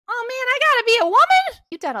to be a woman?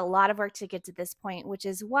 You've done a lot of work to get to this point, which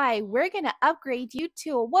is why we're going to upgrade you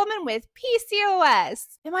to a woman with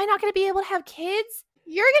PCOS. Am I not going to be able to have kids?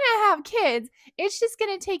 You're going to have kids. It's just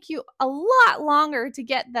going to take you a lot longer to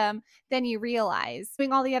get them than you realize.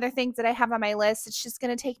 Doing all the other things that I have on my list, it's just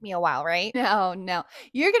going to take me a while, right? No.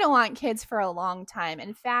 You're going to want kids for a long time.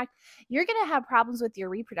 In fact, you're going to have problems with your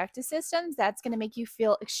reproductive systems. That's going to make you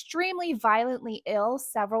feel extremely violently ill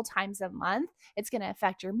several times a month. It's going to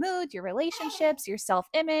affect your mood, your relationships, your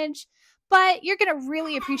self-image. But you're going to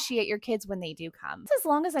really appreciate your kids when they do come. As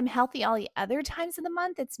long as I'm healthy all the other times of the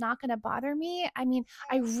month, it's not going to bother me. I mean,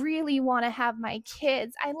 I really want to have my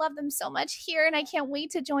kids. I love them so much here, and I can't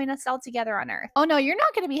wait to join us all together on Earth. Oh no, you're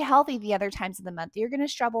not going to be healthy the other times of the month. You're going to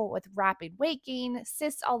struggle with rapid weight gain,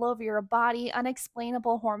 cysts all over your body,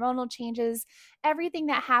 unexplainable hormonal changes. Everything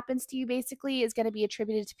that happens to you basically is going to be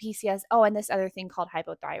attributed to PCOS. Oh, and this other thing called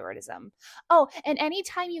hypothyroidism. Oh, and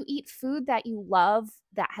anytime you eat food that you love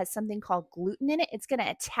that has something called gluten in it, it's going to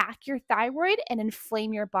attack your thyroid and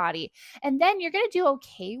inflame your body. And then you're going to do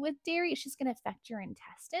okay with dairy. It's just going to affect your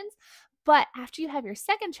intestines. But after you have your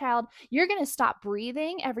second child, you're going to stop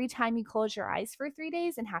breathing every time you close your eyes for 3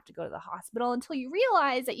 days and have to go to the hospital until you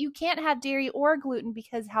realize that you can't have dairy or gluten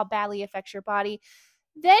because how badly it affects your body.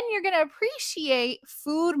 Then you're going to appreciate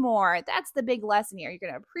food more. That's the big lesson here.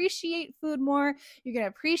 You're going to appreciate food more. You're going to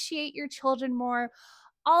appreciate your children more.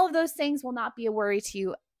 All of those things will not be a worry to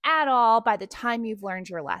you at all by the time you've learned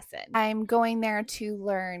your lesson. I'm going there to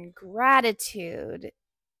learn gratitude,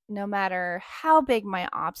 no matter how big my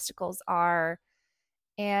obstacles are,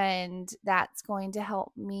 and that's going to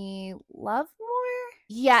help me love more.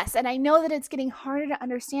 Yes, and I know that it's getting harder to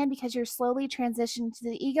understand because you're slowly transitioning to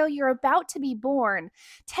the ego. You're about to be born.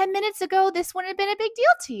 10 minutes ago, this wouldn't have been a big deal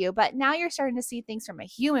to you, but now you're starting to see things from a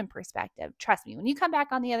human perspective. Trust me, when you come back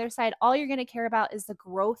on the other side, all you're going to care about is the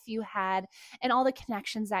growth you had and all the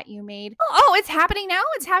connections that you made. Oh, it's happening now?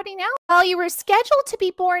 It's happening now? Well, you were scheduled to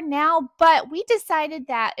be born now, but we decided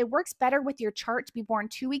that it works better with your chart to be born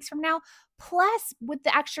 2 weeks from now. Plus, with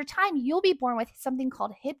the extra time, you'll be born with something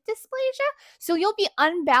called hip dysplasia. So you'll be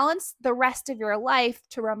unbalanced the rest of your life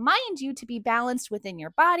to remind you to be balanced within your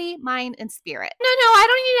body, mind, and spirit. No, I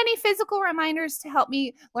don't need any physical reminders to help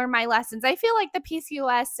me learn my lessons. I feel like the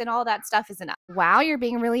PCOS and all that stuff is enough. Wow, you're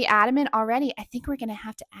being really adamant already. I think we're going to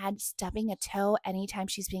have to add stubbing a toe anytime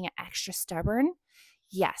she's being extra stubborn.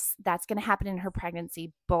 Yes, that's going to happen in her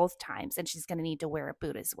pregnancy both times, and she's going to need to wear a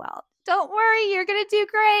boot as well. Don't worry, you're going to do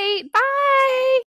great. Bye.